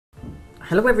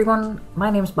Hello everyone, my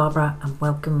name is Barbara and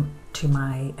welcome to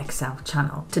my Excel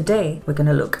channel. Today we're going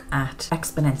to look at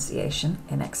exponentiation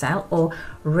in Excel, or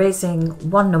raising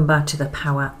one number to the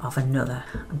power of another.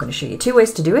 I'm going to show you two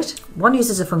ways to do it. One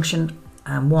uses a function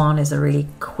and one is a really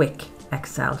quick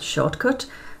Excel shortcut.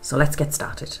 So let's get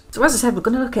started. So as I said, we're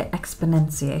going to look at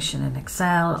exponentiation in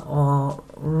Excel, or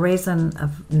raising a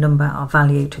number or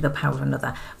value to the power of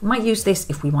another. We might use this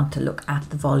if we want to look at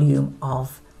the volume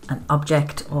of an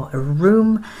object or a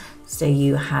room. Say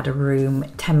you had a room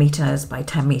 10 meters by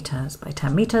 10 meters by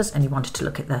 10 meters and you wanted to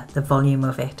look at the volume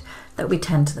of it. That would be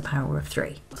 10 to the power of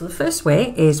 3. So the first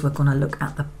way is we're going to look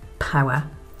at the power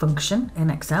function in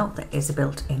Excel. That is a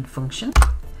built-in function.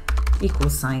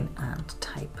 Equals sign and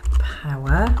type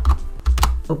power.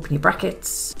 Open your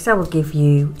brackets. Excel will give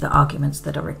you the arguments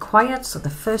that are required. So the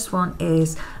first one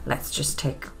is, let's just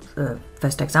take the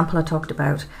first example I talked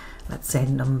about. Let's say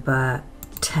number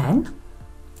 10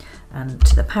 and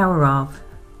to the power of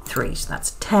 3. So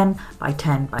that's 10 by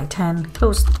 10 by 10.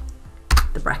 Close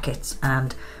the brackets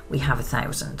and we have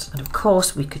 1,000. And of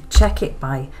course we could check it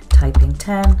by typing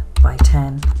 10 by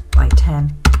 10 by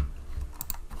 10.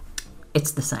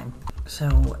 It's the same.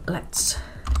 So let's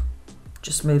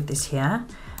just move this here,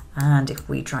 and if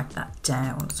we drag that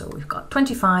down, so we've got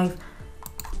 25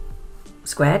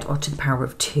 squared, or to the power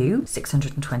of 2,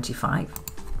 625.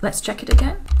 Let's check it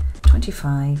again.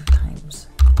 25 times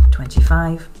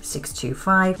 25,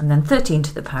 625, and then 13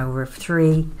 to the power of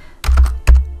 3,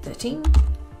 13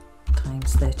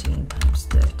 times 13 times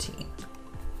 13.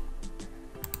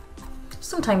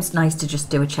 Sometimes nice to just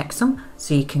do a checksum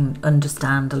so you can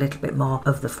understand a little bit more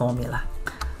of the formula.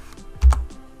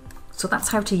 So that's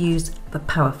how to use the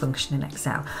power function in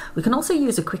Excel. We can also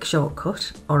use a quick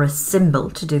shortcut or a symbol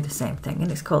to do the same thing, and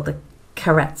it's called the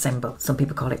CARET symbol. Some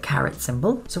people call it CARET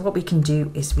symbol. So what we can do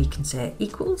is we can say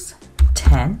equals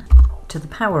 10 to the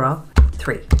power of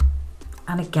 3.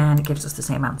 And again, it gives us the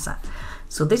same answer.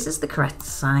 So this is the correct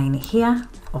sign here,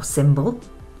 or symbol.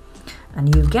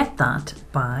 And you get that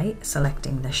by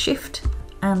selecting the shift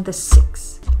and the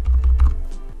 6.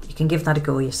 You can give that a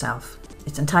go yourself.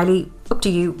 It's entirely up to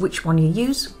you which one you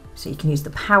use. So you can use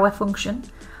the power function,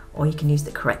 or you can use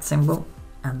the correct symbol,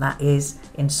 and that is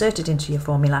inserted into your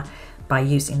formula by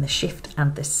using the shift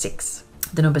and the 6,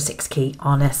 the number 6 key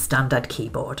on a standard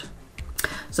keyboard.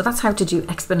 So that's how to do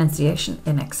exponentiation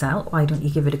in Excel. Why don't you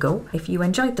give it a go? If you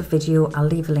enjoyed the video, I'll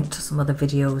leave a link to some other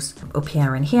videos up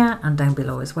here and here and down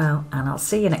below as well. And I'll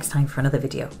see you next time for another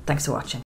video. Thanks for watching.